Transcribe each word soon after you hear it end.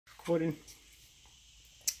Recording.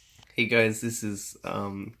 Hey guys, this is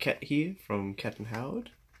Kat here from Cat and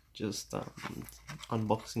Howard. Just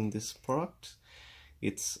unboxing this product.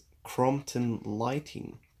 It's Crompton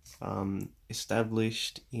Lighting,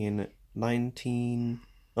 established in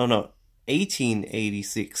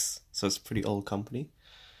 1886. So it's a pretty old company,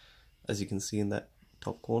 as you can see in that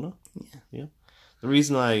top corner. Yeah. The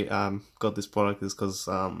reason I got this product is because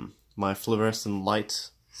my fluorescent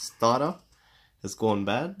light starter has gone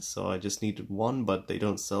bad, so I just needed one, but they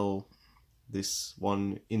don't sell this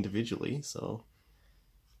one individually, so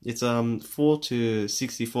it's 4 to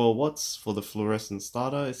 64 watts for the fluorescent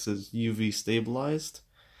starter. It says UV stabilized.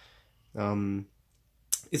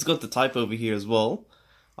 It's got the type over here as well.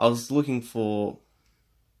 I was looking for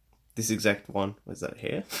this exact one. Was that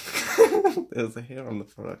hair? There's a hair on the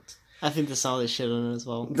product. I think there's all this shit on it as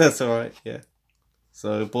well. That's alright, yeah.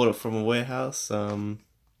 So I bought it from a warehouse.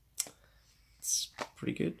 It's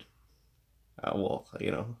pretty good. Well,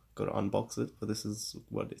 you know, got to unbox it, but this is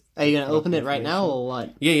what it... Are you going to open it right now, or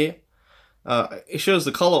what? Yeah. It shows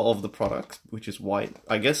the color of the product, which is white.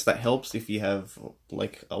 I guess that helps if you have,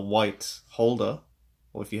 like, a white holder,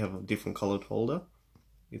 or if you have a different colored holder.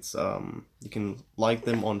 It's, you can like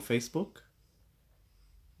them on Facebook,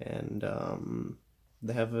 and,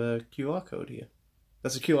 they have a QR code here.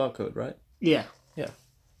 That's a QR code, right? Yeah. Yeah.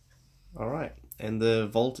 Alright. And the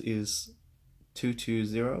volt is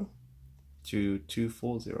 220 to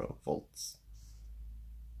 240 volts.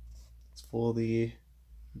 It's for the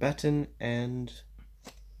batten and...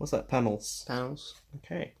 what's that? Panels. Panels.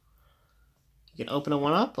 Okay. You can open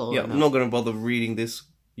one up, or Yeah, no? I'm not going to bother reading this.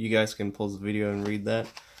 You guys can pause the video and read that.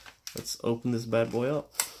 Let's open this bad boy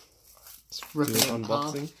up. It's ripping Do it unboxing.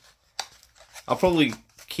 apart. I'll probably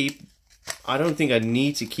keep... I don't think I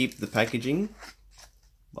need to keep the packaging.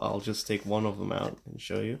 I'll just take one of them out and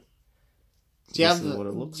show you. Do you have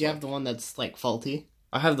the one that's like faulty?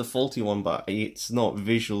 I have the faulty one, but it's not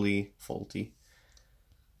visually faulty.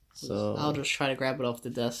 So I'll just try to grab it off the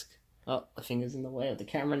desk. Oh, my finger's in the way of the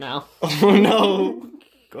camera now. Oh no!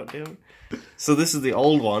 God damn it. So this is the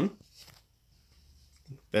old one.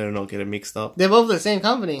 Better not get it mixed up. They're both the same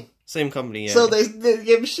company. Same company, yeah. So they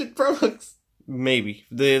give shit products. Maybe.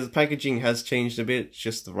 The packaging has changed a bit. It's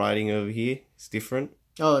just the writing over here is different.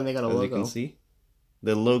 Oh, and they got a logo. As you can see.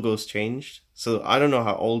 The logo's changed. So I don't know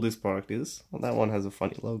how old this product is. Well, that one has a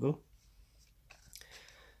funny logo.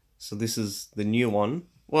 So this is the new one.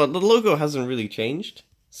 Well, the logo hasn't really changed.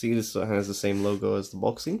 See, this has the same logo as the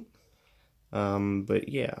boxing. But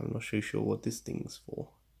yeah, I'm not sure what this thing's for.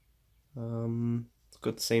 It's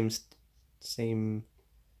got the same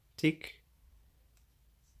tick.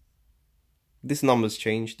 This number's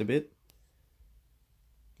changed a bit.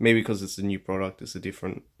 Maybe because it's a new product, it's a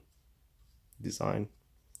different design.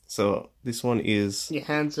 So this one is... Your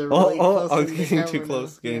hands are really close. I'm getting too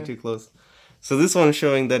close. Too close. So this one's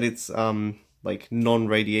showing that it's like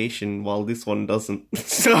non-radiation, while this one doesn't.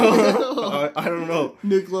 So I don't know.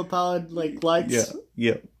 Nuclear powered like lights.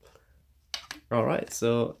 Yeah. All right.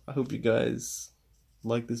 So I hope you guys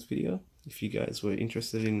like this video. If you guys were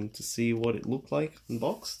interested in to see what it looked like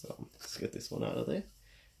unboxed, let's get this one out of there.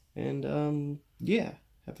 And yeah,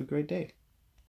 have a great day.